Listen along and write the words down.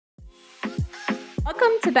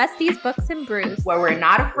Welcome to Besties, Books, and Brews, where we're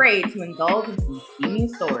not afraid to indulge in some steamy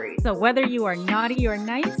stories. So whether you are naughty or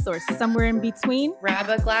nice or somewhere in between, grab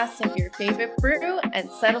a glass of your favorite brew and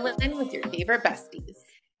settle in with your favorite besties.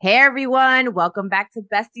 Hey everyone, welcome back to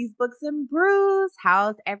Besties, Books, and Brews.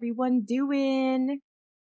 How's everyone doing?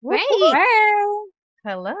 Great.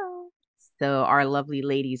 Hello. So our lovely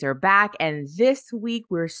ladies are back, and this week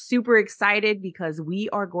we're super excited because we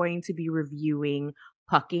are going to be reviewing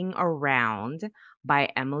Pucking Around by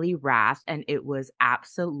Emily Rath, and it was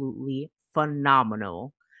absolutely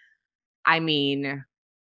phenomenal. I mean,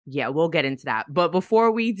 yeah, we'll get into that. But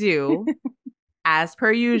before we do, as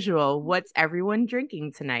per usual, what's everyone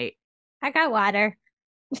drinking tonight? I got water.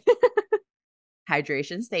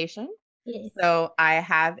 Hydration station. Yes. So I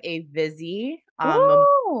have a Vizzy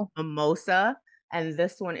mimosa, and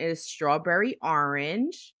this one is strawberry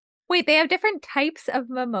orange. Wait, they have different types of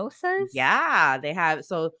mimosas? Yeah, they have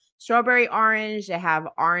strawberry orange, they have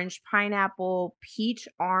orange pineapple, peach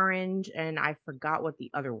orange, and I forgot what the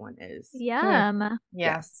other one is. Yum.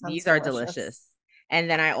 Yes, these are delicious. And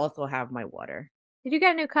then I also have my water. Did you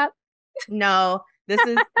get a new cup? No, this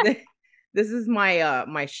is my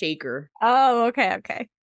my shaker. Oh, okay.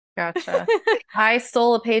 Gotcha. I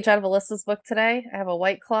stole a page out of Alyssa's book today. I have a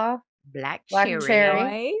White Claw. Black cherry.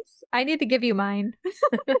 Nice. I need to give you mine.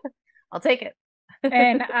 I'll take it.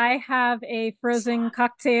 And I have a frozen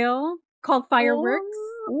cocktail called Fireworks.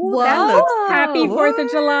 Ooh, that looks Happy 4th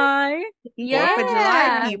of July. Yeah. 4th of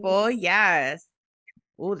July, people. Yes.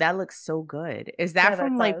 Oh, that looks so good. Is that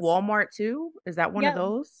from like Walmart too? Is that one of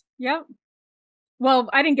those? Yep. Well,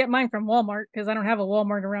 I didn't get mine from Walmart because I don't have a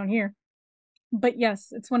Walmart around here. But yes,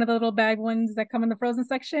 it's one of the little bag ones that come in the frozen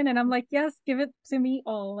section. And I'm like, yes, give it to me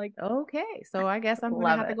all. Like, okay. So I guess I'm going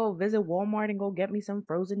to have to go visit Walmart and go get me some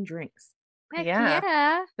frozen drinks. Heck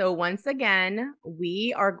yeah. So once again,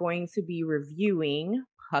 we are going to be reviewing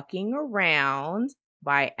Pucking Around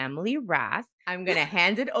by Emily Rath. I'm going to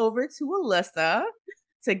hand it over to Alyssa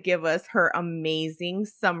to give us her amazing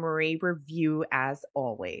summary review as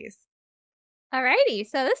always. Alrighty,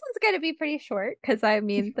 so this one's going to be pretty short because I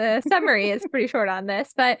mean the summary is pretty short on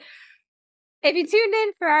this, but if you tuned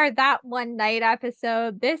in for our That One Night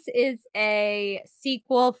episode, this is a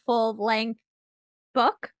sequel full-length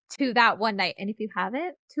book to That One Night, and if you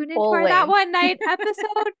haven't tuned into our That One Night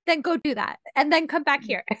episode, then go do that and then come back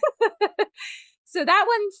here. So that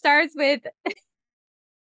one starts with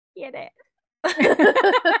get it.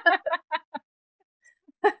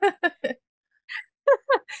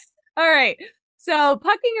 All right. So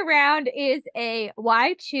Pucking Around is a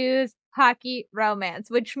why choose hockey romance,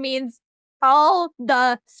 which means all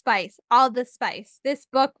the spice. This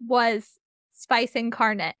book was spice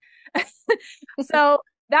incarnate. So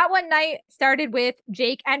That One Night started with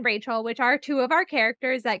Jake and Rachel, which are two of our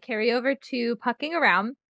characters that carry over to Pucking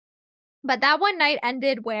Around. But That One Night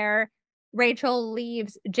ended where Rachel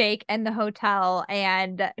leaves Jake in the hotel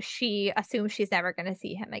and she assumes she's never going to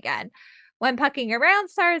see him again. When Pucking Around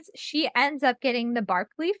starts, she ends up getting the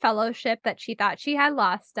Barclay Fellowship that she thought she had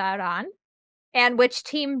lost out on. And which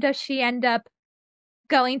team does she end up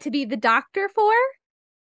going to be the doctor for?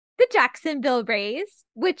 The Jacksonville Rays,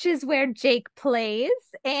 which is where Jake plays.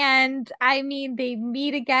 And I mean, they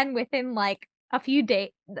meet again within like a few days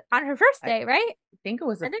on her first day, right? I think it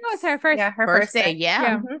was her first. Yeah, her first day.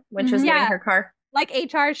 Yeah. Mm-hmm. When she was getting her car. Like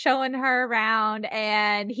HR showing her around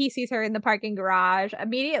and he sees her in the parking garage.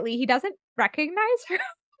 Immediately, he doesn't recognize her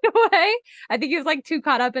in a way. I think he was like too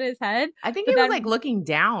caught up in his head. I think he was like looking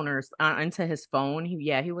down or into his phone. He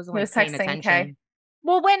wasn't like paying attention. Okay.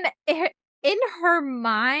 Well, when in her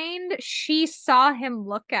mind, she saw him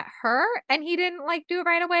look at her and he didn't like do it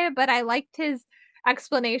right away, but I liked his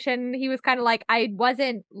explanation. He was kind of like, I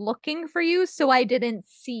wasn't looking for you, so I didn't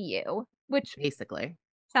see you, which basically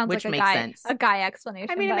sounds which like makes sense. A guy explanation.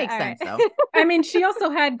 I mean, it makes sense though. I mean, she also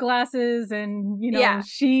had glasses, and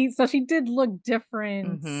she did look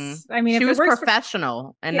different. Mm-hmm. I mean, she was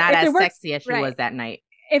professional and not as sexy as she was that night.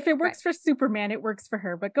 If it works for Superman, it works for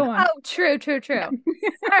her, but go on. Oh, true.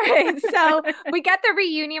 All right, so we get the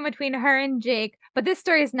reunion between her and Jake, but this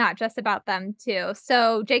story is not just about them too.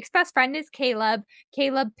 So Jake's best friend is Caleb.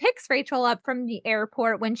 Caleb picks Rachel up from the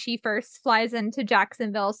airport when she first flies into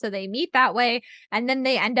Jacksonville, so they meet that way, and then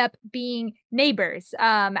they end up being neighbors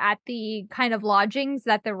at the kind of lodgings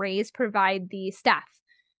that the Rays provide the staff.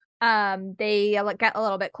 They get a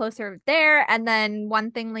little bit closer there, and then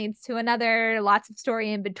one thing leads to another, lots of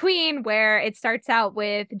story in between, where it starts out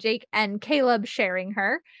with Jake and Caleb sharing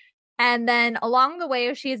her, and then along the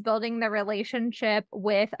way she is building the relationship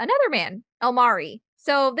with another man, Ilmari.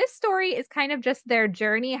 So this story is kind of just their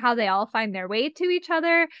journey, how they all find their way to each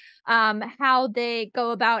other, how they go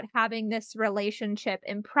about having this relationship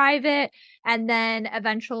in private, and then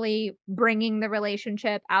eventually bringing the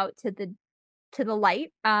relationship out to the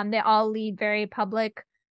light. They all lead very public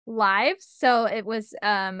lives, so it was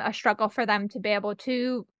a struggle for them to be able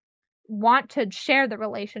to want to share the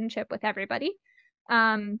relationship with everybody.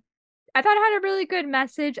 I thought it had a really good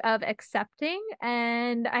message of accepting,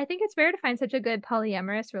 and I think it's rare to find such a good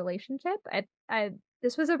polyamorous relationship.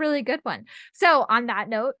 This was a really good one. So on that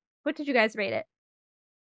note, what did you guys rate it?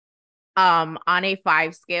 On a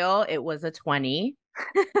 5 scale, it was a 20.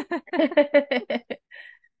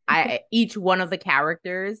 Each one of the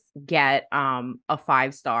characters get a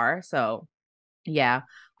 5-star. So yeah.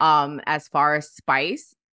 As far as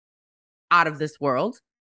spice, out of this world.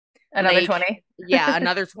 Another 20. Yeah,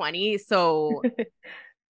 another 20. So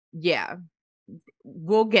yeah.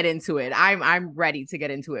 We'll get into it. I'm ready to get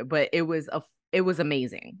into it, but it was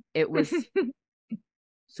amazing. It was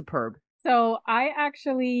superb. So I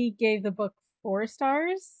actually gave the book 4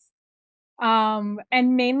 stars.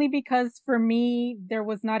 And mainly because for me, there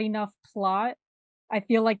was not enough plot. I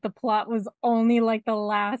feel like the plot was only like the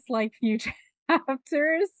last like few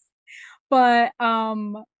chapters. But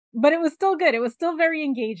it was still good. It was still very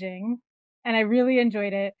engaging and I really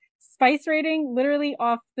enjoyed it. Spice rating literally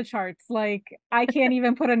off the charts. Like I can't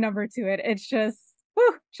even put a number to it. It's just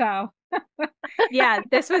whew, ciao. Yeah,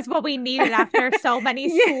 this was what we needed after so many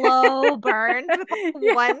slow burns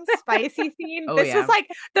with one spicy scene. This was like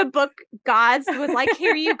the book gods was like,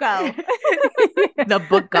 here you go. The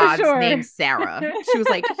book gods named Sarah. She was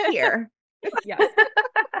like, here. Yes.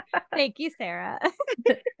 Thank you, Sarah.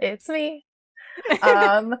 It's me.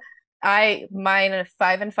 Mine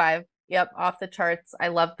 5 and 5. Yep, off the charts. I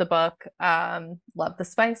love the book. Love the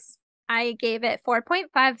spice. I gave it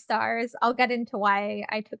 4.5 stars. I'll get into why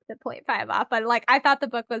I took the 0.5 off, but like I thought the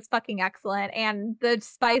book was fucking excellent and the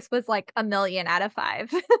spice was like 1,000,000 out of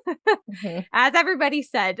 5. As everybody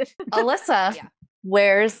said. Alyssa,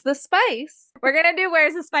 where's the spice? We're gonna do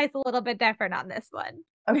where's the spice a little bit different on this one.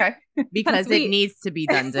 Okay. Because it needs to be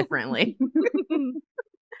done differently.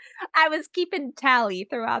 I was keeping tally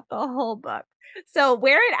throughout the whole book. So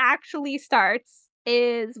where it actually starts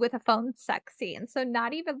is with a phone sex scene. So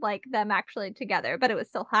not even like them actually together, but it was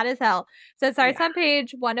still hot as hell. So it starts on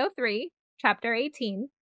page 103, chapter 18.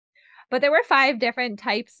 But there were 5 different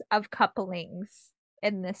types of couplings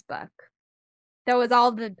in this book. There was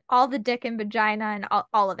all the dick and vagina and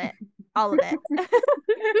all of it. All of it.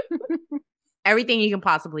 Everything you can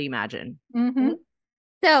possibly imagine. Mm-hmm.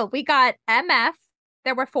 So we got MF.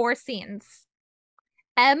 There were 4 scenes.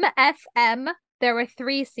 MFM. There were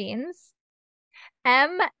 3 scenes.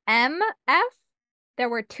 MMF, there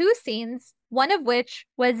were 2 scenes, one of which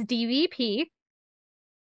was DVP.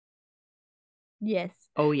 Yes.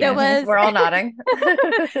 Oh, yeah. We're all nodding.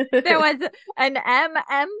 There was an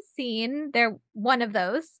MM scene, one of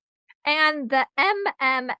those. And the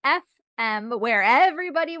MMFM, where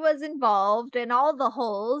everybody was involved and all the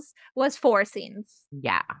holes, was 4 scenes.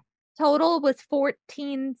 Yeah. Total was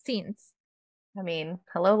 14 scenes. I mean,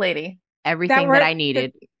 hello, lady. Everything that I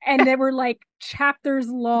needed. And they were like chapters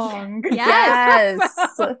long. Yes.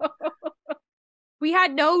 We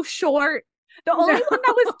had no short. The only one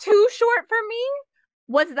that was too short for me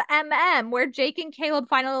was the MM, where Jake and Caleb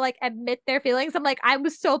finally like admit their feelings. I'm like, I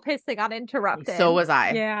was so pissed they got interrupted. So was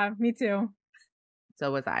I. Yeah, me too.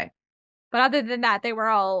 So was I. But other than that, they were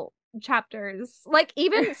all chapters. Like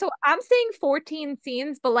even so I'm saying 14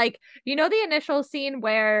 scenes, but like you know the initial scene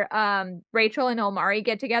where Rachel and Ilmari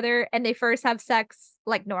get together and they first have sex,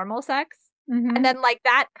 like normal sex, and then like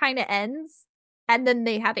that kind of ends and then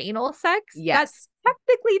they have anal sex. Yes. That's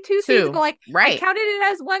technically 2 scenes, but like right. I counted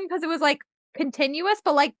it as one because it was like continuous,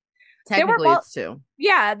 but like technically it's 2.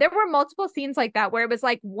 Yeah, there were multiple scenes like that where it was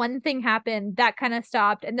like one thing happened, that kind of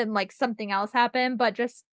stopped, and then like something else happened, but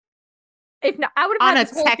just if not, I would have on a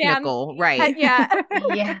technical, right? Yeah.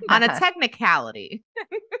 On a technicality.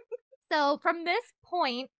 So from this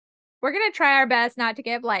point, we're gonna try our best not to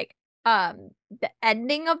give like the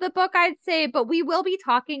ending of the book, I'd say, but we will be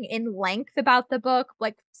talking in length about the book,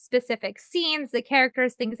 like specific scenes, the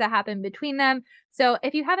characters, things that happen between them. So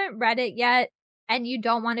if you haven't read it yet and you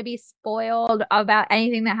don't want to be spoiled about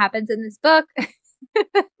anything that happens in this book,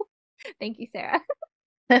 thank you, Sarah.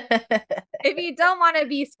 If you don't want to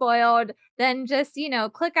be spoiled, then just,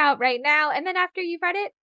 click out right now. And then after you've read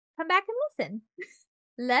it, come back and listen.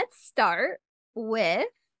 Let's start with,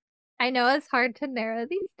 I know it's hard to narrow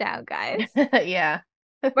these down, guys. Yeah.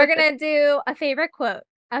 We're going to do a favorite quote,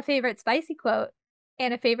 a favorite spicy quote,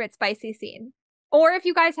 and a favorite spicy scene. Or if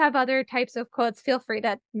you guys have other types of quotes, feel free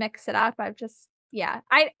to mix it up.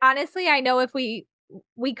 I honestly, I know if we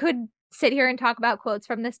could sit here and talk about quotes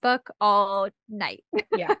from this book all night.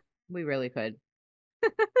 Yeah, we really could.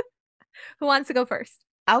 Who wants to go first?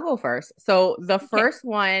 I'll go first. So the first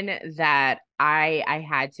one that I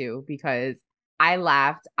had to, because I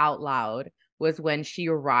laughed out loud, was when she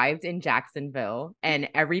arrived in Jacksonville and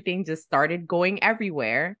everything just started going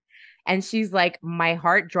everywhere. And she's like, my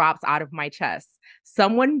heart drops out of my chest.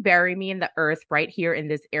 Someone bury me in the earth right here in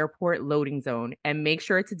this airport loading zone and make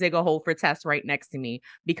sure to dig a hole for Tess right next to me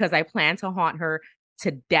because I plan to haunt her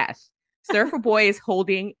to death. Surfer Boy is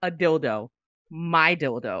holding a dildo. My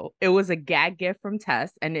dildo. It was a gag gift from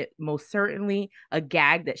Tess, and it most certainly a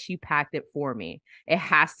gag that she packed it for me. It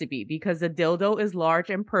has to be because the dildo is large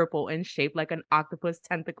and purple and shaped like an octopus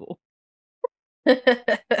tentacle.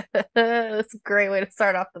 That's a great way to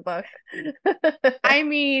start off the book. I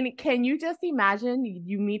mean, can you just imagine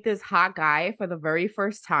you meet this hot guy for the very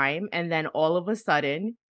first time, and then all of a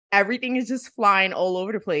sudden, everything is just flying all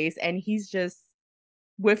over the place, and he's just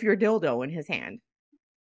with your dildo in his hand.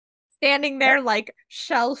 Standing there like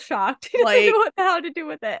shell shocked. He Like, doesn't know what the hell to do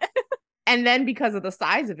with it. And then because of the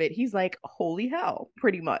size of it, he's like, holy hell,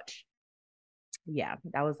 pretty much. Yeah,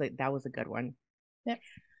 that was a good one. Yep.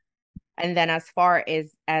 And then as far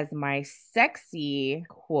as my sexy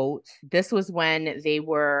quote, this was when they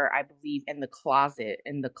were, I believe, in the closet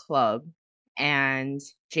in the club. And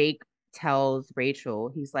Jake tells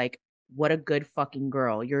Rachel, he's like, what a good fucking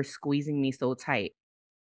girl. You're squeezing me so tight.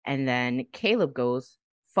 And then Caleb goes,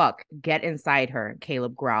 fuck, get inside her,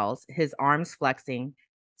 Caleb growls, his arms flexing,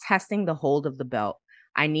 testing the hold of the belt.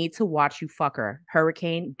 I need to watch you fuck her.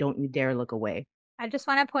 Hurricane, don't you dare look away. I just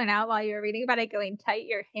want to point out while you were reading about it going tight,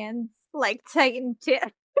 your hands like tightened too.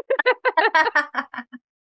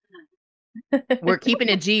 We're keeping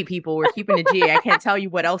a G, people. We're keeping a G. I can't tell you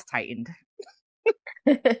what else tightened.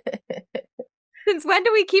 Since when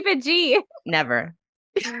do we keep a G? Never.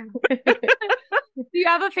 Do you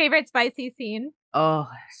have a favorite spicy scene? Oh,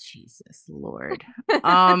 Jesus Lord.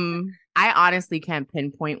 I honestly can't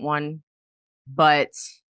pinpoint one, but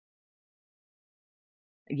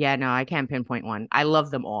yeah, no, I can't pinpoint one. I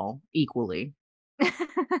love them all equally.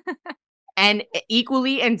 And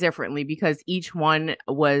equally and differently because each one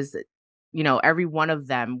was, every one of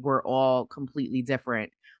them were all completely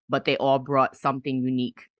different, but they all brought something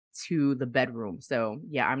unique to the bedroom. So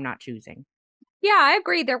yeah, I'm not choosing. Yeah, I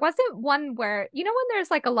agree. There wasn't one where, when there's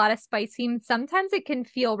like a lot of spice scenes, sometimes it can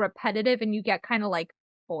feel repetitive and you get kind of like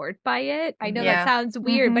bored by it. I know that sounds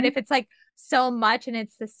weird, but if it's like so much and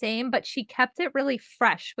it's the same, but she kept it really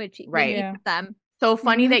fresh, which right. Them. So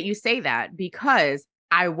funny that you say that because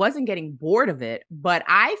I wasn't getting bored of it, but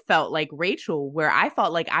I felt like Rachel, where I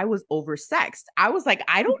felt like I was oversexed. I was like,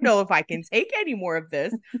 I don't know if I can take any more of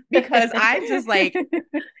this because I'm just like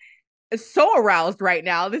so aroused right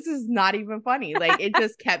now. This is not even funny. Like it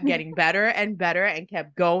just kept getting better and better and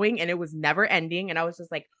kept going and it was never ending. And I was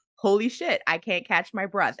just like, holy shit, I can't catch my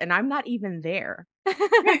breath. And I'm not even there.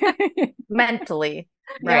 Mentally.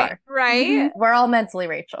 Right. Right. We're all mentally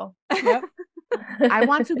Rachel. Yep. I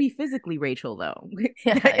want to be physically Rachel though.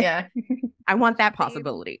 Yeah. I want that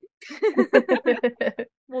possibility.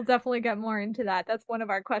 We'll definitely get more into that. That's one of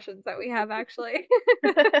our questions that we have actually.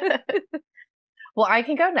 Well, I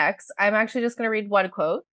can go next. I'm actually just going to read one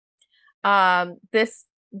quote. This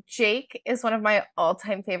Jake is one of my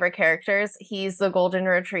all-time favorite characters. He's the golden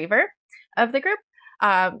retriever of the group.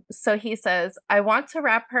 So he says, I want to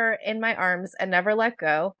wrap her in my arms and never let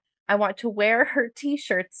go. I want to wear her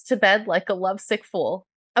t-shirts to bed like a lovesick fool.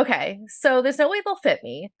 Okay, so there's no way they'll fit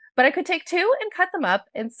me, but I could take two and cut them up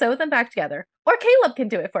and sew them back together. Or Caleb can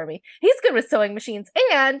do it for me. He's good with sewing machines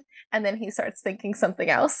and then he starts thinking something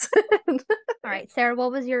else. All right, Sarah,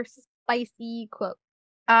 what was your spicy quote?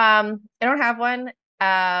 I don't have one.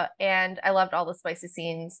 And I loved all the spicy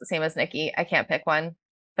scenes, same as Nikki. I can't pick one.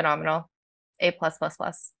 Phenomenal. A+++.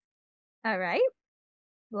 All right.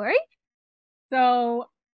 Lori? So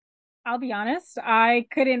I'll be honest, I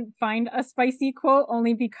couldn't find a spicy quote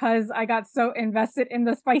only because I got so invested in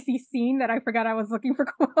the spicy scene that I forgot I was looking for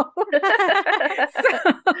quotes.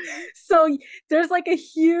 so there's like a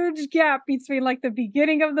huge gap between like the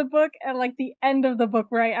beginning of the book and like the end of the book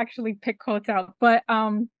where I actually pick quotes out. But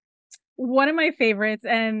one of my favorites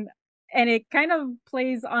and it kind of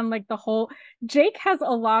plays on like the whole Jake has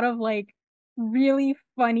a lot of like really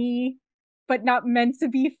funny but not meant to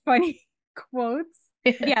be funny quotes.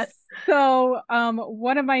 Yes. So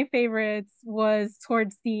one of my favorites was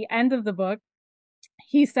towards the end of the book.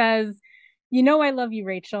 He says, I love you,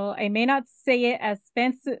 Rachel. I may not say it as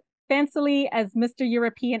fancily as Mr.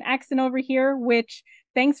 European accent over here, which,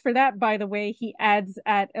 thanks for that, by the way, he adds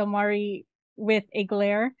at Ilmari with a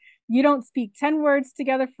glare. You don't speak 10 words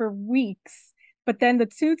together for weeks, but then the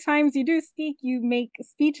 2 times you do speak, you make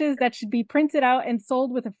speeches that should be printed out and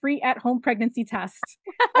sold with a free at-home pregnancy test.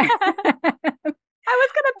 I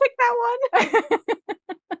was gonna pick that one.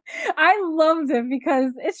 I loved it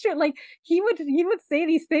because it's true. Like he would say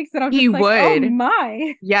these things that I'm just like, oh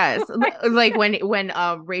my. Yes. Like when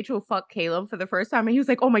Rachel fucked Caleb for the first time and he was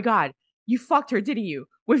like, oh my God, you fucked her, didn't you?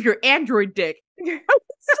 With your android dick.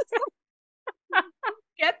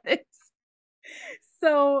 Get this.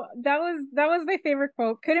 So that was my favorite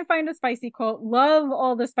quote. Couldn't find a spicy quote. Love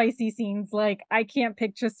all the spicy scenes. Like I can't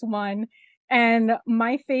pick just one. And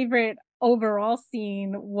my favorite overall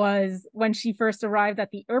scene was when she first arrived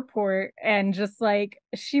at the airport and just like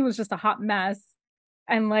she was just a hot mess.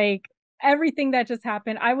 And like everything that just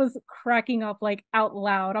happened, I was cracking up like out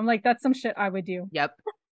loud. I'm like, that's some shit I would do. Yep.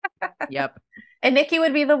 Yep. And Nikki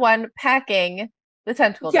would be the one packing the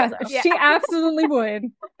tentacle dildo. Yes, she absolutely would.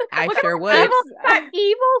 I sure would. That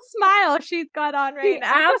evil smile she's got on right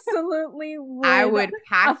now. Absolutely would. I would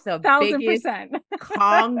pack the 1,000%. biggest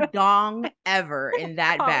Kong dong ever in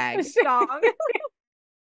that bag.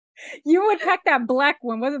 You would pack that black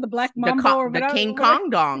one. Was it the black Mambo or whatever? The King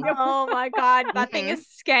Kong dong. Oh my God, that thing is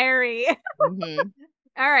scary.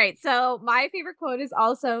 All right, so my favorite quote is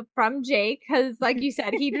also from Jake because, like you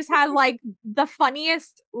said, he just had like the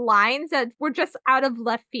funniest lines that were just out of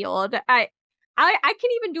left field. I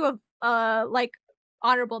can even do a like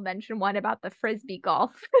honorable mention one about the frisbee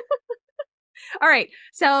golf. All right,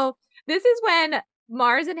 so this is when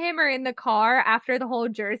Mars and him are in the car after the whole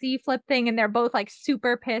jersey flip thing, and they're both like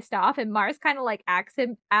super pissed off, and Mars kind of like asks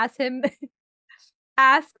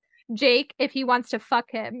Jake if he wants to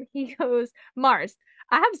fuck him. He goes, Mars,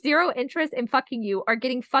 I have zero interest in fucking you or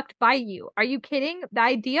getting fucked by you. Are you kidding? The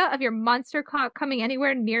idea of your monster cock coming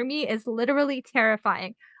anywhere near me is literally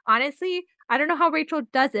terrifying. Honestly, I don't know how Rachel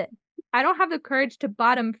does it. I don't have the courage to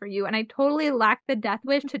bottom for you, and I totally lack the death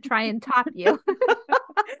wish to try and top you.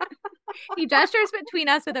 He gestures between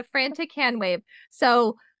us with a frantic hand wave.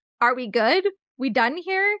 So, are we good? We done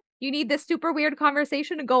here? You need this super weird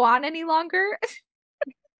conversation to go on any longer?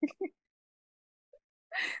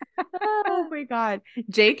 Oh my God.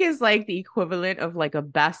 Jake is like the equivalent of like a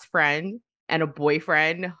best friend and a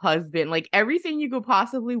boyfriend, husband, like everything you could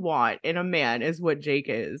possibly want in a man is what Jake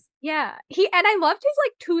is. Yeah. And I loved his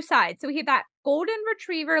like 2 sides. So he had that golden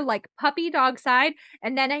retriever, like puppy dog side,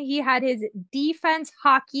 and then he had his defense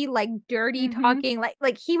hockey, like dirty talking,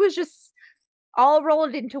 like he was just all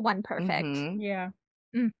rolled into one perfect. Yeah.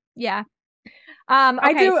 Yeah.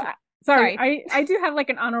 Okay, I do have like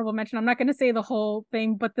an honorable mention. I'm not going to say the whole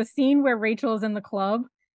thing, but the scene where Rachel is in the club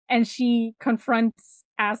and she confronts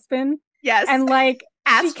Aspen. Yes. And like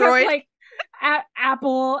Asteroid. She kept, like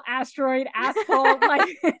apple, asteroid, asphalt.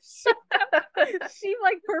 Like she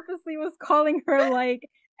like purposely was calling her like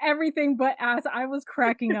everything but ass. I was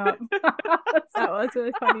cracking up. That was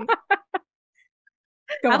really funny.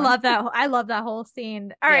 I love that whole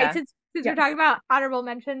scene. All right, since we're talking about honorable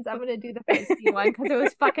mentions, I'm gonna do the frisbee one because it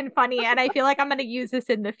was fucking funny, and I feel like I'm gonna use this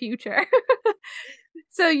in the future.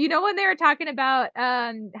 So you know when they were talking about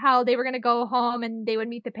how they were gonna go home and they would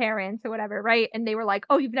meet the parents or whatever, right? And they were like,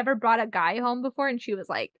 "Oh, you've never brought a guy home before?" And she was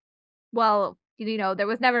like, "Well, you know, there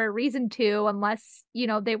was never a reason to, unless you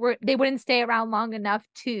know they wouldn't stay around long enough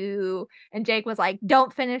to." And Jake was like,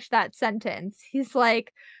 "Don't finish that sentence." He's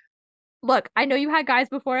like, look, I know you had guys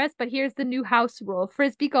before us, but here's the new house rule.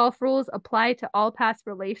 Frisbee golf rules apply to all past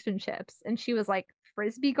relationships. And she was like,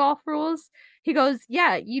 frisbee golf rules? He goes,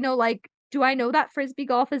 yeah, you know, like, do I know that frisbee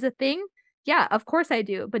golf is a thing? Yeah, of course I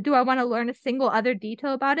do. But do I want to learn a single other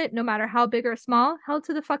detail about it, no matter how big or small? Hell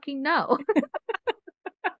to the fucking no.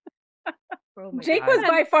 Jake was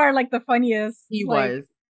by far like the funniest. He was.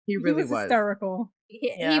 He really was. Hysterical.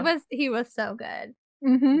 He was so good.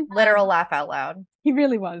 Literal laugh out loud. He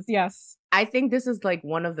really was. Yes. I think this is like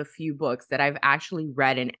one of the few books that I've actually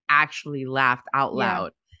read and actually laughed out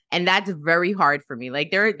loud. And that's very hard for me. Like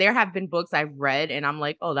there have been books I've read and I'm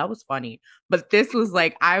like, oh, that was funny. But this was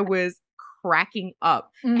like, I was cracking up.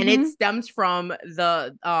 And it stems from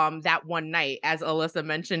the that one night, as Alyssa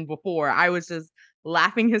mentioned before. I was just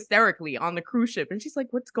laughing hysterically on the cruise ship. And she's like,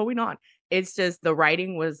 what's going on? It's just the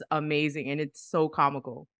writing was amazing and it's so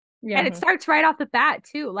comical. Yeah. And it starts right off the bat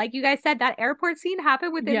too. Like you guys said, that airport scene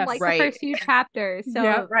happened within the first few chapters.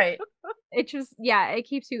 So it just it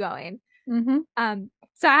keeps you going.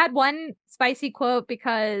 So I had one spicy quote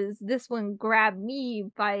because this one grabbed me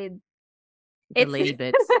by the lady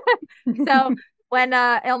bits. So When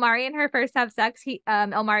Ilmari and her first have sex,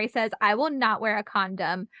 Ilmari says, "I will not wear a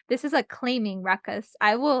condom. This is a claiming ruckus.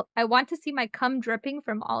 I want to see my cum dripping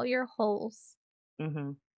from all your holes."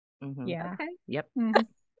 Mm-hmm. Mm-hmm. Yeah. Okay. Yep. Mhm.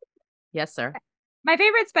 Yes, sir. My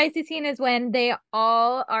favorite spicy scene is when they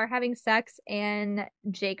all are having sex and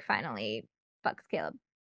Jake finally fucks Caleb.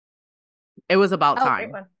 It was about Oh, great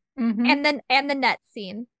time. one. Mhm. And the net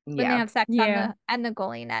scene when they Yeah. have sex Yeah. on the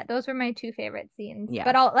goalie net. Those were my two favorite scenes. Yeah.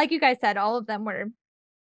 But all, like you guys said, all of them were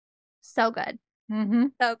so good.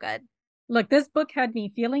 Mhm. So good. Look, this book had me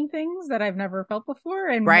feeling things that I've never felt before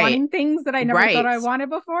and Right. wanting things that I never thought I Right. wanted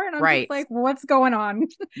before. And I'm Right. just like, what's going on?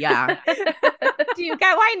 Yeah. Do you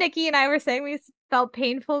get why Nikki and I were saying we felt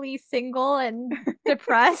painfully single and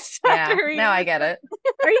depressed Yeah, after reading now I this get book?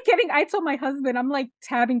 it. Are you kidding? I told my husband, I'm like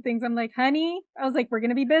tabbing things. I'm like, honey, I was like, we're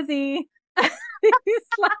gonna be busy. He's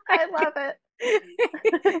I love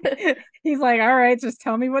it. like, he's like, all right, just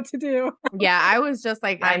tell me what to do. Yeah, I was just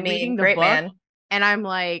like, I I'm mean, reading the great book man. and I'm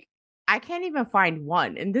like, I can't even find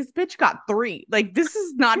one. And this bitch got 3. Like, this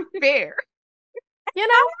is not fair. You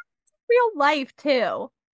know, Real life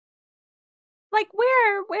too. Like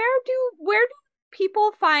where do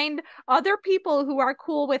people find other people who are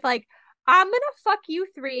cool with like, I'm gonna fuck you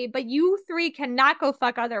 3, but you 3 cannot go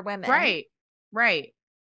fuck other women. Right. Right.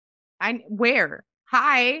 Where?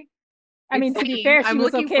 Hi. I mean, It's to be me. fair, she I'm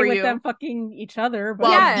was looking okay for with you. them fucking each other. But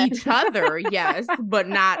Well, Yeah. each other, yes, but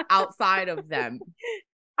not outside of them.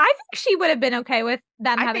 I think she would have been okay with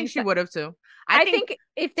them I having think she sex. would have too. I think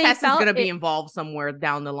if they Tess is felt gonna be it, involved somewhere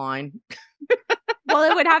down the line. well,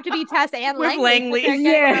 it would have to be Tess and With Langley. Langley. They're getting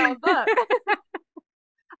Yeah. their own book.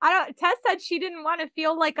 Tess said she didn't want to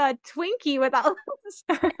feel like a Twinkie without.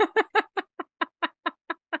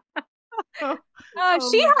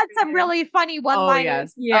 She had some really funny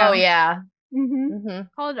one-liners. yeah. Oh yeah. Mhm.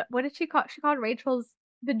 Mm-hmm. What did she call? She called Rachel's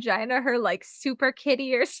vagina her like super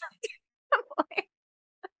kitty or something.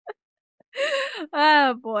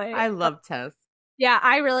 Oh boy. I love Tess. Yeah,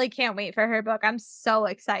 I really can't wait for her book. I'm so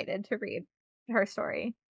excited to read her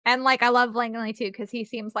story. And like I love Langley too, because he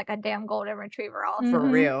seems like a damn golden retriever also. For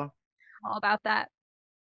Mhm. real. All about that.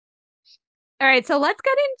 All right, so let's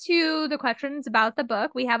get into the questions about the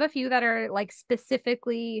book. We have a few that are like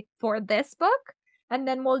specifically for this book, and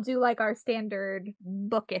then we'll do like our standard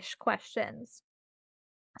bookish questions.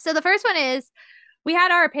 So the first one is, we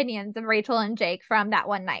had our opinions of Rachel and Jake from that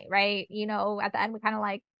one night, right? You know, at the end we kind of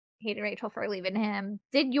like hated Rachel for leaving him.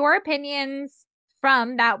 Did your opinions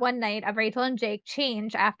from that one night of Rachel and Jake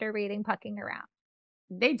change after reading Pucking Around?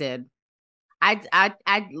 They did.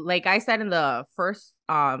 I like I said in the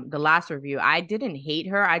last review, I didn't hate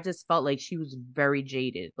her. I just felt like she was very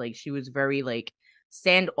jaded. Like she was very like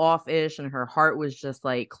standoffish and her heart was just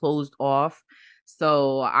like closed off.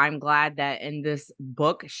 So I'm glad that in this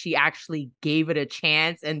book she actually gave it a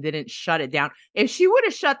chance and didn't shut it down. If she would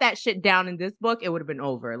have shut that shit down in this book, it would have been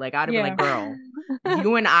over. Like I'd have been like, girl,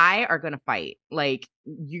 you and I are gonna fight. Like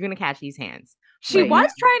you're gonna catch these hands. She But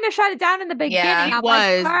was trying to shut it down in the beginning. Yeah. She I'm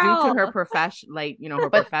was like, due to her girl. profession, like, you know, her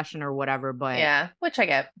But- profession or whatever. But Yeah, which I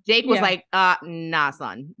get. Jake was Yeah. like, nah,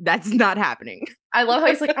 son, that's not happening. I love how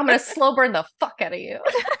he's like, I'm gonna slow burn the fuck out of you.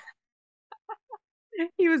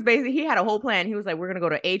 He was basically, he had a whole plan. He was like, we're gonna go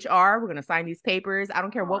to HR, we're gonna sign these papers. I don't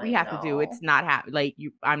care what Oh, we I have to do. know. It's not like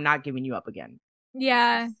you. I'm not giving you up again.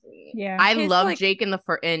 Yeah. Yeah. I His, love like- Jake in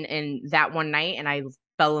that one night, and I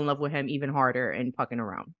fell in love with him even harder in Pucking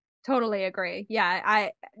Around. Totally agree. Yeah,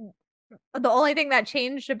 the only thing that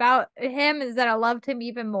changed about him is that I loved him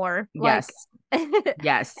even more. Like, Yes,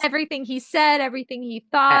 yes, everything he said, everything he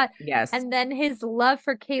thought, yes. and then his love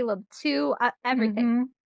for Caleb too. Everything, Mhm.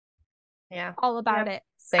 Yeah. all about it.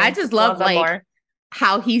 Same. I just love them like more.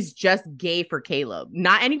 how he's just gay for Caleb,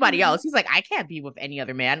 not anybody Mhm. else. He's like, I can't be with any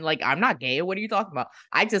other man. Like, I'm not gay. What are you talking about?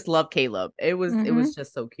 I just love Caleb. It was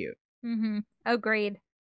just so cute. Mm-hmm. Agreed.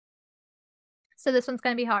 So this one's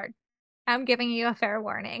gonna be hard. I'm giving you a fair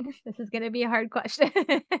warning. This is gonna be a hard question.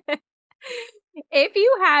 If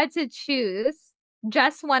you had to choose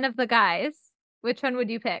just one of the guys, which one would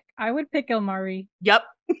you pick? I would pick Ilmari. Yep.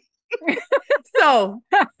 So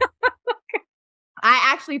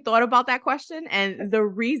I actually thought about that question, and the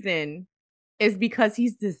reason is because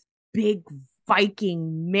he's this big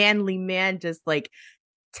Viking manly man, just like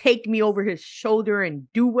take me over his shoulder and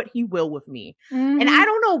do what he will with me. And I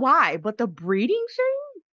don't know why, but the breeding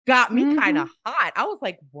thing got me kind of hot. I was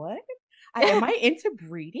like, what? Am I into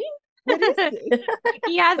breeding? What is this?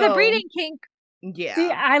 He has a So- breeding kink. Yeah. See,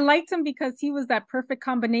 I liked him because he was that perfect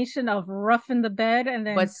combination of rough in the bed and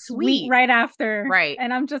then But sweet sweet. right after. Right.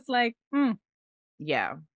 And I'm just like,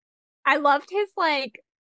 Yeah. I loved his like,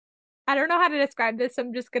 I don't know how to describe this, so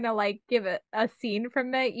I'm just gonna like give it a scene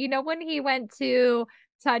from it. You know when he went to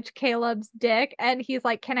touch Caleb's dick and he's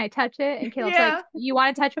like, "Can I touch it?" And Caleb's like, Yeah. "You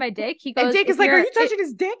want to touch my dick?" He And goes, Jake "If is like, "Are you're you touching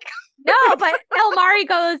his dick?" no," but Ilmari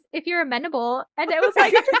goes, "If you're amenable," and it was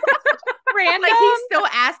like random. Like he's still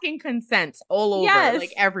asking consent all over, Yes.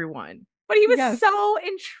 like everyone. But he was Yes. so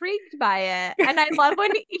intrigued by it. And I love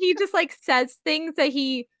when he just like says things that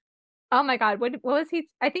he, oh my God, what was he?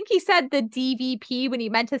 I think he said the DVP when he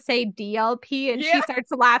meant to say DLP and she Yeah.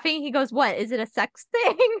 starts laughing. He goes, "What? Is it a sex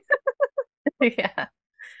thing?" Yeah.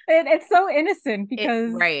 It's so innocent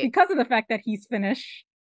because right. because of the fact that he's Finnish.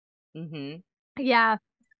 Mm-hmm. Yeah.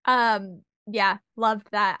 Yeah, loved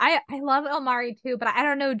that. I love Ilmari too, but I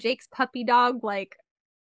don't know Jake's puppy dog, like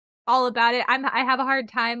all about it. I have a hard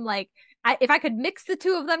time like if I could mix the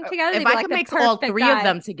two of them together, If they'd be I like could the mix all perfect three guy. of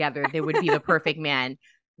them together, they would be the perfect man.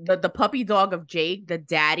 The puppy dog of Jake, the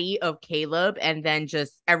daddy of Caleb, and then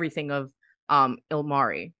just everything of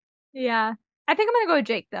Ilmari. Yeah. I think I'm gonna go with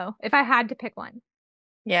Jake though, if I had to pick one.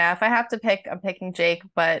 Yeah, if I have to pick, I'm picking Jake,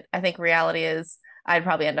 but I think reality is I'd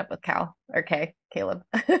probably end up with Caleb.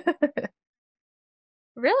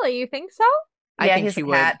 Really? You think so? I Yeah, think he's she a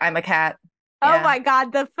would. cat. I'm a cat. Oh Yeah. my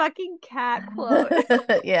God, the fucking cat quote.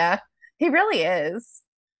 Yeah, he really is.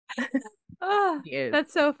 Oh, He is.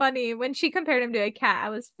 that's so funny. When she compared him to a cat, I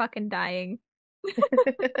was fucking dying.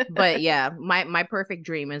 But yeah, my perfect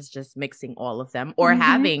dream is just mixing all of them or Mhm.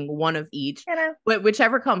 having one of each, You know? but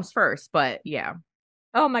whichever comes first. But yeah,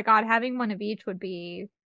 Oh my God, having one of each would be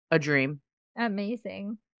a dream.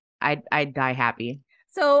 amazing. I'd die happy.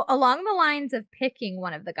 So along the lines of picking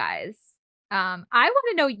one of the guys, I want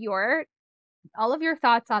to know all of your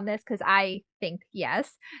thoughts on this because I think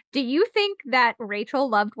yes. Do you think that Rachel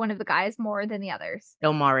loved one of the guys more than the others?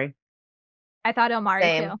 Ilmari. I thought Ilmari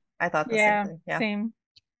Same. too. I thought the Yeah, same thing. Yeah. same.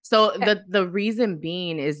 So Okay. the reason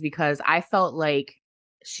being is because I felt like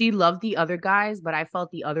she loved the other guys, but I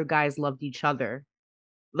felt the other guys loved each other.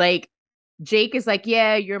 Like Jake is like,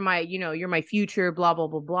 yeah, you're my future, blah, blah,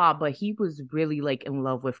 blah, blah. But he was really like in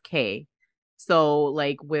love with Kay. So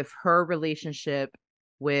like with her relationship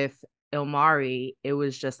with Ilmari, it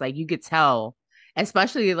was just like you could tell,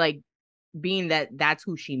 especially like being that that's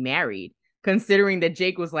who she married, considering that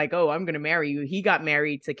Jake was like, oh, I'm gonna marry you. He got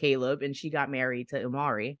married to Caleb and she got married to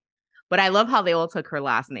Ilmari. But I love how they all took her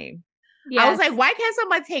last name. I was Yes. like, why can't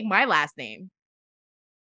somebody take my last name?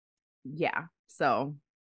 Yeah. So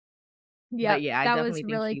Yep. but yeah, I That was definitely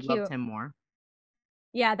think really she cute. loved him more.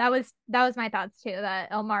 Yeah, that was my thoughts too.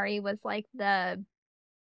 That Ilmari was like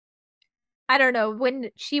I don't know, when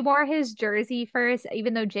she wore his jersey first,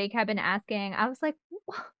 even though Jake had been asking, I was like,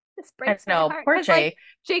 this I breaks my know. heart. Poor 'Cause, like, Jake.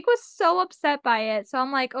 Jake was so upset by it. So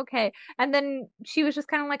I'm like, okay. And then she was just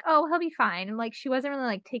kind of like, oh, he'll be fine. And like, she wasn't really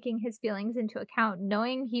like taking his feelings into account,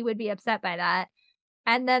 knowing he would be upset by that.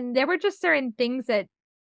 And then there were just certain things that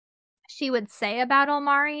she would say about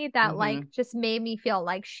Omari that like just made me feel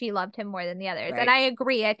like she loved him more than the others. And Right. I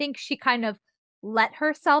agree. I think she kind of let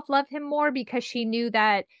herself love him more because she knew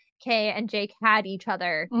that Kay and Jake had each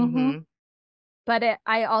other. Mhm. But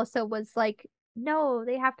I also was like, no,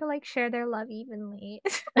 they have to like share their love evenly.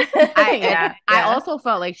 I Yeah. also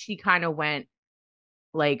felt like she kind of went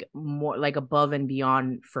like more like above and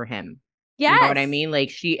beyond for him. Yes. You know what I mean?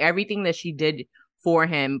 Like everything that she did for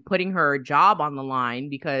him, putting her job on the line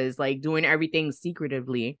because like doing everything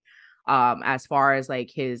secretively, as far as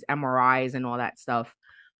like his MRIs and all that stuff.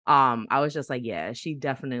 I was just like, yeah, she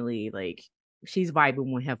definitely like she's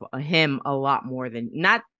vibing with him a lot more than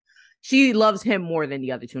not. She loves him more than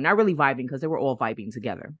the other two. Not really vibing because they were all vibing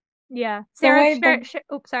together. Yeah. The Sarah, way the-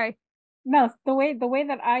 oops, sorry. No, the way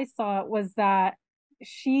that I saw it was that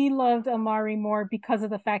she loved Amari more because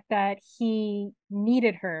of the fact that he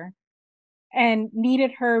needed her and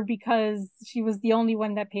needed her because she was the only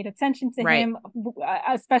one that paid attention to Right. him,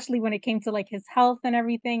 especially when it came to like his health and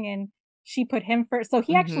everything. And she put him first. So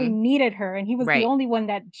he actually needed her, and he was Right. the only one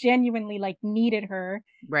that genuinely like needed her.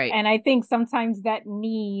 Right. And I think sometimes that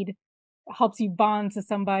need helps you bond to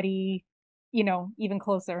somebody, you know, even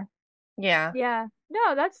closer. Yeah. Yeah.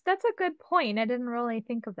 No, that's a good point. I didn't really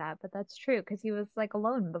think of that, but that's true because he was like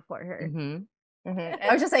alone before her.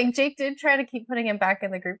 I was just saying, Jake did try to keep putting him back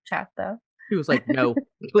in the group chat, though. He was like, no,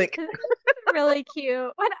 click. Really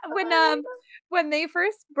cute. When they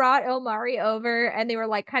first brought Ilmari over and they were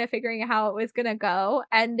like kind of figuring out how it was gonna go,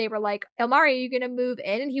 and they were like, Ilmari, are you gonna move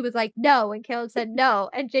in? And he was like, no. And Caleb said no.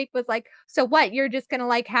 And Jake was like, so what? You're just gonna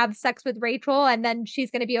like have sex with Rachel and then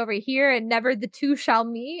she's gonna be over here and never the two shall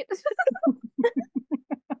meet.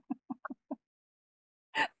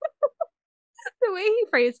 The way he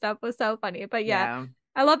phrased up was so funny. But yeah.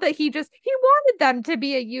 I love that he wanted them to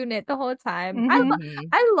be a unit the whole time.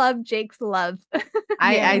 I love Jake's love.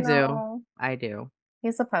 I do. No. I do.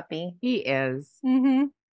 He's a puppy. He is. Mm-hmm.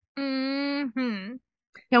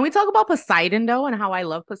 Can we talk about Poseidon though, and how I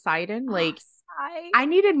love Poseidon? Like, I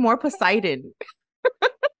needed more Poseidon.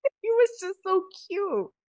 He was just so cute.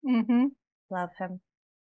 Mm-hmm. Love him.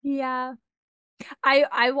 Yeah.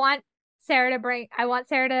 I want Sarah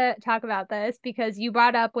to talk about this because you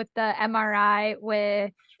brought up with the MRI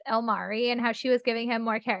with Ilmari and how she was giving him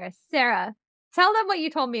more care. Sarah, tell them what you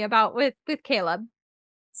told me about with Caleb.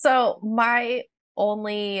 So my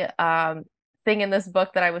only thing in this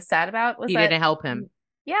book that I was sad about was he that didn't help him.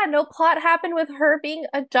 Yeah, no plot happened with her being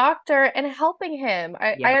a doctor and helping him.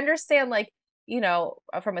 I understand, like,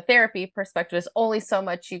 from a therapy perspective, there's only so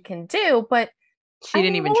much you can do, but she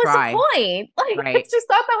didn't even what try. was the point? Like, I just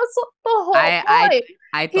thought that was the whole point.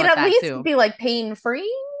 I thought he'd at that least too. be like pain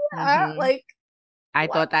free. Like, I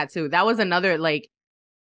thought that too. That was another like,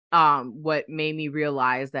 what made me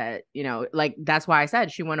realize that, like, that's why I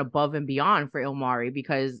said she went above and beyond for Ilmari,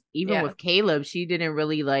 because even with Caleb, she didn't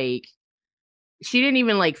really like. She didn't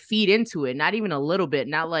even like feed into it, not even a little bit.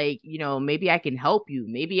 Not like, maybe I can help you.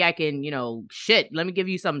 Maybe I can, let me give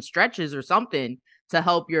you some stretches or something to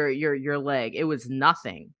help your leg. It was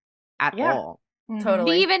nothing at all.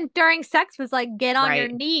 Totally. He even during sex was like, get on your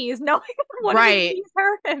knees, knowing what his knees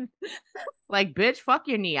hurt him. Like, bitch, fuck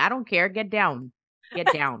your knee. I don't care. Get down.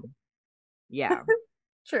 Get down. Yeah.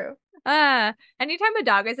 True. Anytime a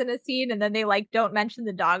dog is in a scene and then they like don't mention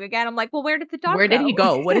the dog again, I'm like, well, where did the dog go? Where did he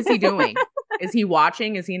go? What is he doing? Is he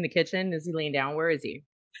watching? Is he in the kitchen? Is he laying down? Where is he?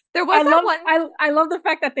 There was I love the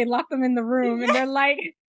fact that they locked him in the room and they're like,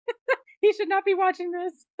 he should not be watching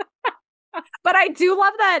this. But I do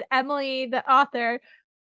love that Emily, the author,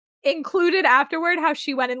 included afterward how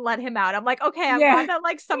she went and let him out. I'm like, okay, I'm glad that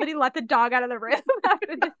like somebody let the dog out of the room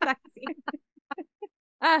after this sex scene.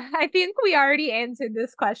 I think we already answered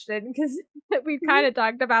this question because we've kind of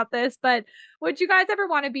talked about this, but would you guys ever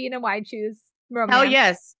want to be in a Why Choose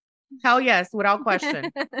romance? Hell yes, without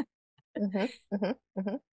question.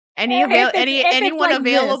 Anyone like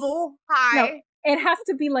available? This. Hi. No, it has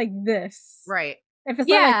to be like this. Right. If it's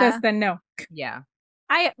not like this, then no. Yeah.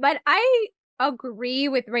 But I agree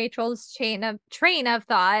with Rachel's train of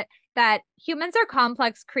thought that humans are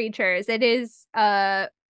complex creatures. It is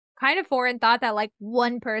kind of foreign thought that like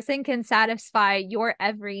one person can satisfy your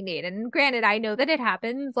every need. And granted, I know that it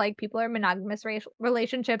happens, like people are monogamous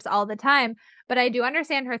relationships all the time, but I do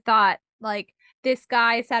understand her thought, like this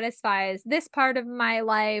guy satisfies this part of my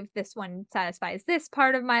life, this one satisfies this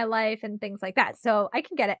part of my life, and things like that. So I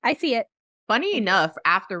can get it. I see it. Funny enough,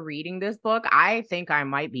 after reading this book, I think I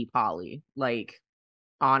might be poly. Like,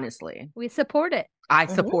 honestly. We support it. I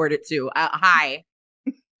support it too. Hi.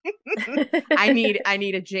 I need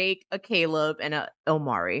a Jake, a Caleb, and a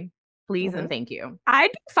Ilmari. Please and thank you.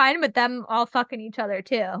 I'd be fine with them all fucking each other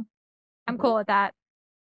too. I'm cool with that.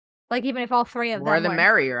 Like even if all three of them more the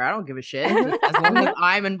merrier. I don't give a shit. As long as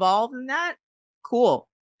I'm involved in that, cool.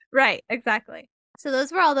 Right, exactly. So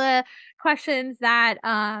those were all the questions that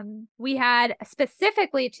we had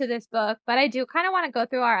specifically to this book, but I do kind of want to go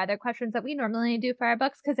through our other questions that we normally do for our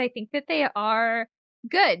books because I think that they are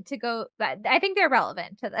good to go. I think they're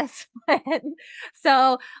relevant to this one.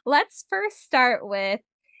 So let's first start with,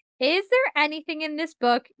 is there anything in this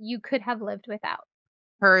book you could have lived without?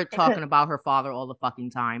 Her talking about her father all the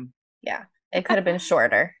fucking time. Yeah, it could have been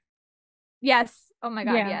shorter. Yes. Oh my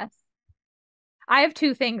God, yes. I have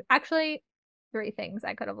two things. Actually, 3 things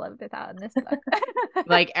I could have lived without in this book.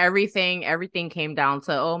 Like everything came down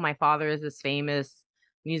to, oh, my father is this famous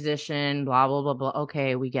musician, blah, blah, blah, blah.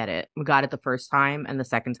 Okay, we get it. We got it the first time and the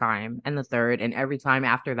second time and the third and every time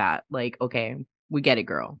after that. Like, okay, we get it,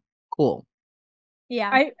 girl. Cool.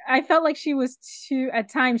 Yeah. I felt like she was too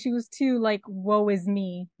like, woe is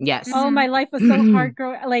me. Yes. Oh, my life was so hard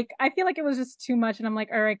growing. Like, I feel like it was just too much. And I'm like,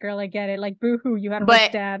 all right, girl, I get it. Like, boo-hoo, you had a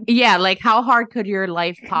rich dad. Yeah, like how hard could your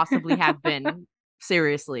life possibly have been?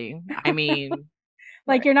 Seriously. I mean,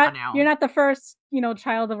 like you're not the first,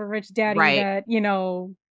 child of a rich daddy that,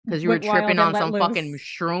 because you were tripping on some fucking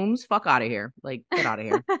shrooms. Fuck out of here. Like, get out of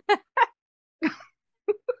here.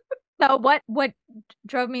 So what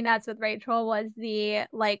drove me nuts with Rachel was the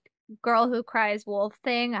like girl who cries wolf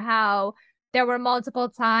thing, how there were multiple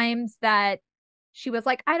times that she was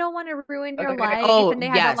like, I don't want to ruin your life. And they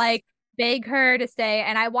had to like beg her to stay.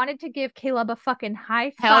 And I wanted to give Caleb a fucking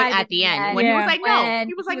high five at the end. When he was like, no.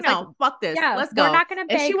 He was like, no, fuck this. Let's go. We're not gonna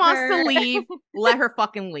beg if she wants to leave, let her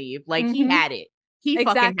fucking leave. Like he had it. He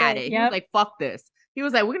fucking had it. He was like, fuck this. He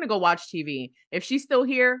was like, we're gonna go watch TV. If she's still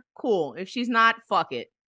here, cool. If she's not, fuck it.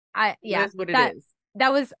 That's what it is.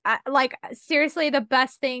 that was like seriously the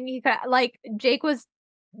best thing he could. Like Jake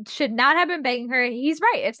should not have been begging her. He's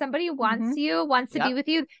right. If somebody wants to be with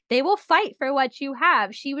you, they will fight for what you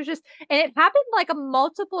have. She was just, and it happened like a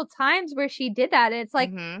multiple times where she did that. And it's like,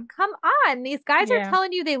 come on, these guys are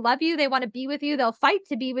telling you they love you, they want to be with you, they'll fight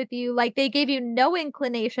to be with you. Like they gave you no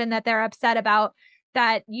inclination that they're upset about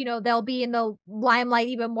that, you know, they'll be in the limelight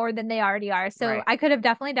even more than they already are. So I could have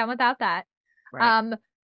definitely done without that.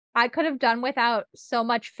 I could have done without so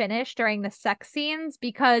much finish during the sex scenes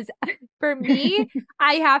because for me,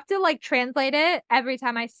 I have to like translate it every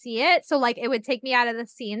time I see it. So like it would take me out of the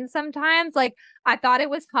scene sometimes. Like I thought it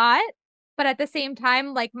was hot, but at the same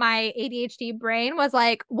time, like my ADHD brain was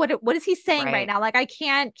like, what is he saying right now? Like I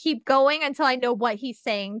can't keep going until I know what he's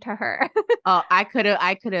saying to her. I could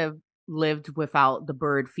have lived without the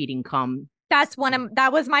bird feeding cum. That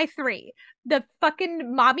was my 3. The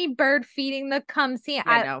fucking mommy bird feeding the cum scene.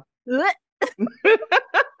 I know.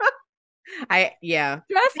 And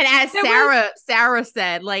as Sarah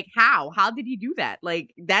said, like, how did you do that?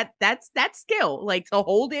 Like that's skill, like to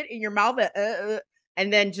hold it in your mouth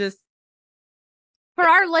and then just. For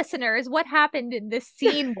our listeners, what happened in this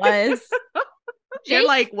scene was You're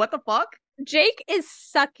like, what the fuck? Jake is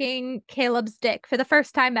sucking Caleb's dick for the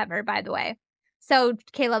first time ever, by the way. So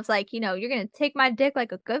Caleb's like, you know, you're going to take my dick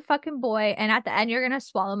like a good fucking boy. And at the end, you're going to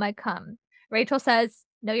swallow my cum. Rachel says,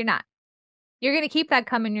 no, you're not. You're going to keep that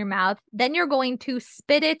cum in your mouth. Then you're going to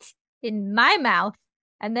spit it in my mouth.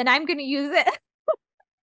 And then I'm going to use it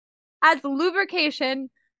as lubrication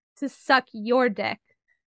to suck your dick.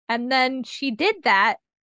 And then she did that.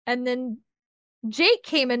 And then Jake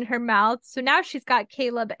came in her mouth. So now she's got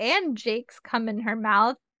Caleb and Jake's cum in her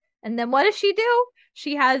mouth. And then what does she do?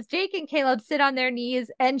 She has Jake and Caleb sit on their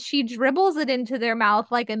knees and she dribbles it into their mouth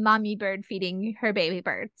like a mommy bird feeding her baby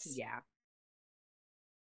birds. Yeah.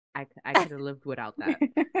 I could have lived without that.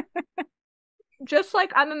 Just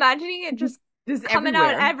like I'm imagining it just coming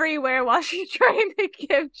out everywhere while she's trying to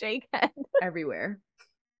give Jake head. Everywhere.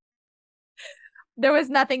 There was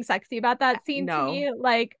nothing sexy about that scene to me.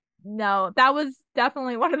 Like, no, that was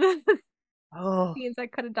definitely one of the scenes I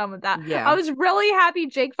could have done with that. Yeah. I was really happy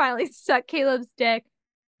Jake finally sucked Caleb's dick.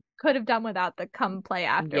 Could have done without the cum play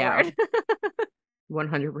afterward. Yeah.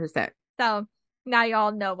 100%. So now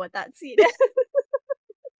y'all know what that scene is.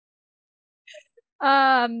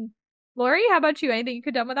 Lori, how about you? Anything you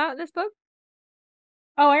could have done without in this book?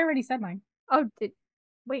 Oh, I already said mine. Oh, did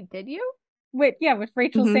you? With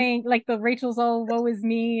Rachel saying like the Rachel's all woe is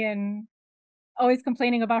me and always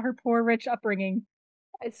complaining about her poor rich upbringing.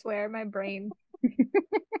 I swear, my brain.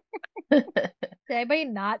 Did anybody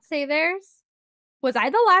not say theirs? Was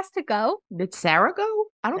I the last to go? Did Sarah go?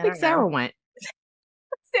 I don't think Sarah went.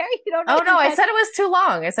 Sarah, you don't know. Oh no, I said it was too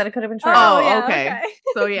long. I said it could have been shorter. Oh, yeah, okay.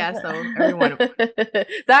 So everyone.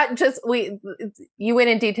 That you went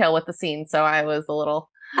in detail with the scene, so I was a little.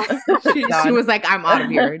 she was like, "I'm out of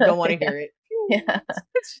here. Don't want to hear it." Yeah,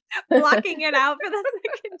 blocking it out for the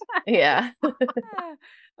second time. Yeah.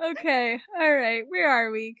 Okay. All right. Where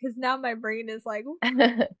are we? Because now my brain is like.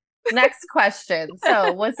 Next question.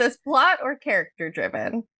 So, was this plot or character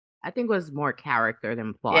driven? I think it was more character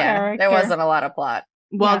than plot. Yeah, there wasn't a lot of plot.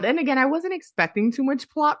 Well, then again, I wasn't expecting too much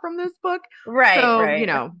plot from this book. Right. So, right. you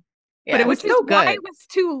know, yeah. but it was still good. Why it was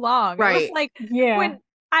too long. Right. It was like, when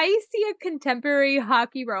I see a contemporary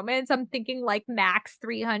hockey romance, I'm thinking like max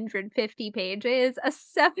 350 pages.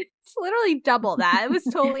 It's literally double that. It was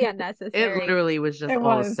totally unnecessary. It literally was just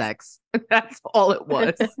all sex. That's all it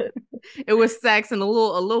was. It was sex and a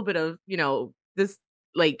little bit of, you know, this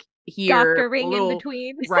like here doctoring in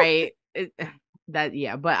between. Right. But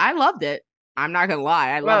I loved it. I'm not gonna lie.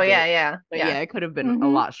 I loved it. Yeah. But it could have been a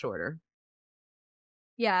lot shorter.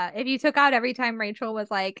 Yeah, if you took out every time Rachel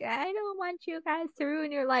was like, I don't want you guys to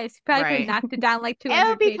ruin your lives, you probably could have knocked it down like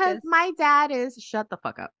 200 because pages. my dad is shut the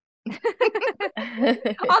fuck up. Although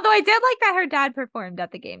I did like that her dad performed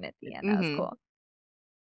at the game at the end. That was cool.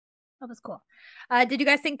 That was cool. Did you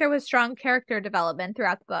guys think there was strong character development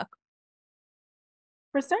throughout the book?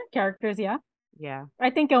 For certain characters, yeah. Yeah.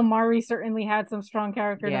 I think Ilmari certainly had some strong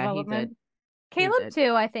character development. He did. Caleb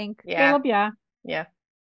too, I think. Yeah. Caleb, yeah.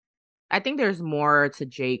 I think there's more to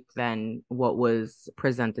Jake than what was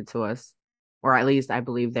presented to us. Or at least I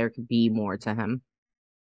believe there could be more to him.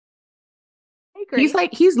 I agree.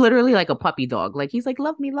 He's literally like a puppy dog. Like he's like,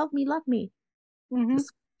 love me, love me, love me.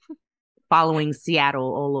 Just following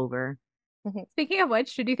Seattle all over. Speaking of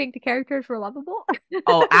which, did you think the characters were lovable?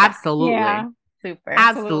 Oh, absolutely. Yeah. Super.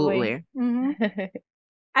 Absolutely.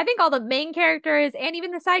 I think all the main characters and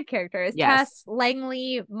even the side characters, Tess,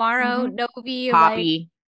 Langley, Morrow, Novi, Poppy.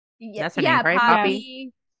 Like, That's her name, right?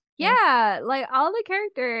 Poppy. Yeah, like all the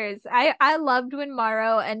characters. I loved when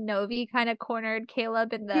Maro and Novi kind of cornered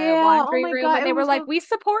Caleb in the laundry room God, and they were like, "We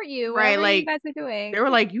support you, right, whatever like, you guys are doing." They were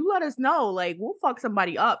like, "You let us know, like we'll fuck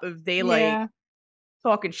somebody up if they Yeah. like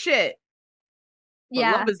talking shit." But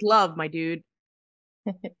Yeah. love is love, my dude.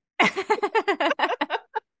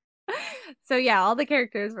 So yeah, all the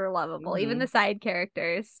characters were lovable, even the side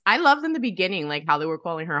characters. I loved in the beginning, like how they were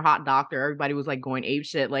calling her hot doctor. Everybody was like going ape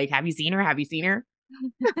shit. Like, have you seen her? Have you seen her?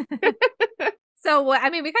 So I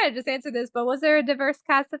mean, we kind of just answered this, but was there a diverse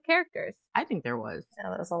cast of characters? I think there was. Yeah,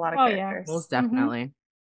 there was a lot of Oh, yeah. characters. Most definitely.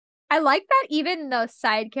 I like that even the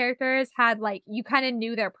side characters had like you kind of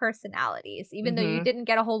knew their personalities, even though you didn't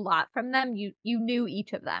get a whole lot from them. You knew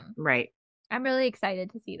each of them. Right. I'm really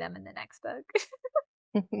excited to see them in the next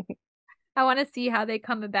book. I want to see how they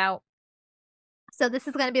come about. So this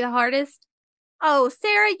is going to be the hardest. Oh,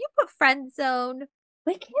 Sarah, you put friend zone.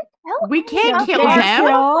 We can't kill. We can't kill can't them.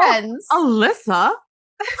 kill. Friends. Alyssa.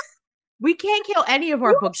 We can't kill any of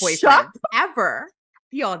our book boyfriends ever.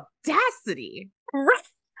 The audacity.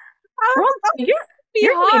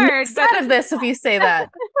 You're hard, really upset of this if you say that.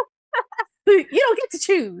 You don't get to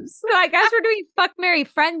choose. So I guess we're doing fuck, marry,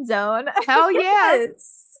 friend zone. Hell yeah.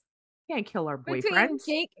 Yes. Can't kill our Between boyfriends.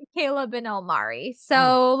 Jake, Caleb, and Ilmari.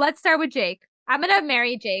 So let's start with Jake. I'm gonna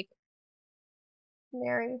marry Jake.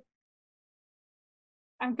 Mary.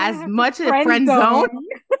 I'm As gonna have much to as friend zone.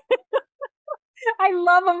 I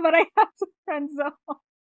love him, but I have to friend zone. All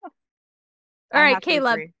right, have to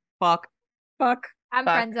Caleb. agree. Fuck. Fuck. I'm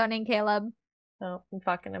Fuck. friend zoning Caleb. Oh, I'm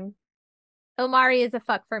fucking him. Ilmari is a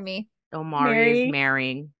fuck for me. Ilmari Mary. is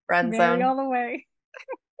marrying. Friend Mary zone. all the way.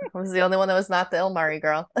 I was the only one that was not the Ilmari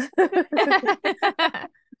girl.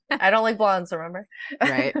 I don't like blondes, remember?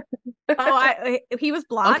 Right. He was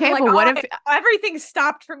blonde. Okay, like, but what if everything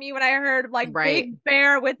stopped for me when I heard like big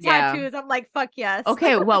bear with tattoos? I'm like, fuck yes.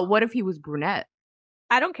 Okay, well, what if he was brunette?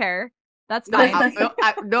 I don't care. That's No, fine. I'm She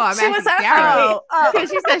asking was Sarah. Oh. Because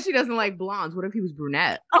she says she doesn't like blondes. What if he was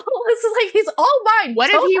brunette? Oh, this is like he's all mine. What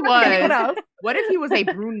if Don't he talk to anyone was? else. What if he was a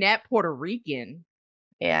brunette Puerto Rican?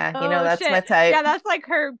 Yeah, you Oh, know that's shit. my type. Yeah, that's like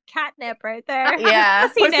her catnip right there. Yeah,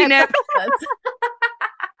 Pussy nip. That's-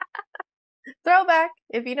 Throwback.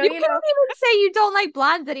 If you know, You you can't know. even say you don't like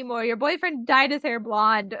blondes anymore. Your boyfriend dyed his hair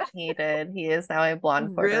blonde. He did. He is now a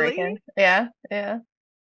blonde Puerto Really? Rican. Yeah, yeah.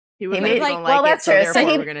 He was He like, made- "You don't well, like that's it, so true. So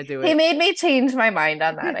therefore he- we're gonna do He it." made me change my mind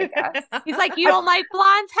on that, I guess. He's like, you don't like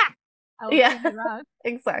blondes? Ha! Oh, Yeah. you're wrong.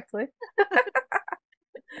 Exactly.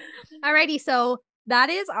 Alrighty, so that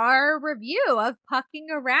is our review of Pucking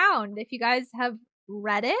Around. If you guys have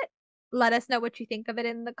read it, let us know what you think of it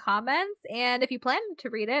in the comments. And if you plan to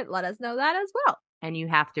read it, let us know that as well. And you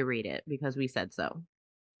have to read it because we said so.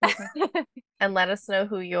 And let us know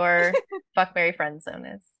who your fuck, marry, friend zone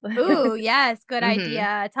is. Ooh, yes, good Mhm.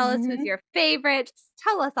 idea. Tell us who's Mhm. your favorite. Just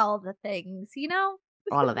tell us all the things, you know?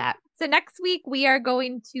 All of that. So next week we are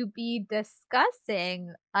going to be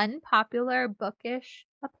discussing unpopular bookish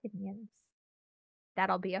opinions.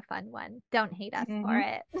 That'll be a fun one. Don't hate us for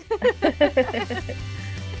it.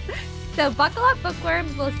 So buckle up,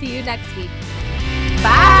 bookworms. We'll see you next week.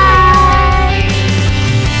 Bye.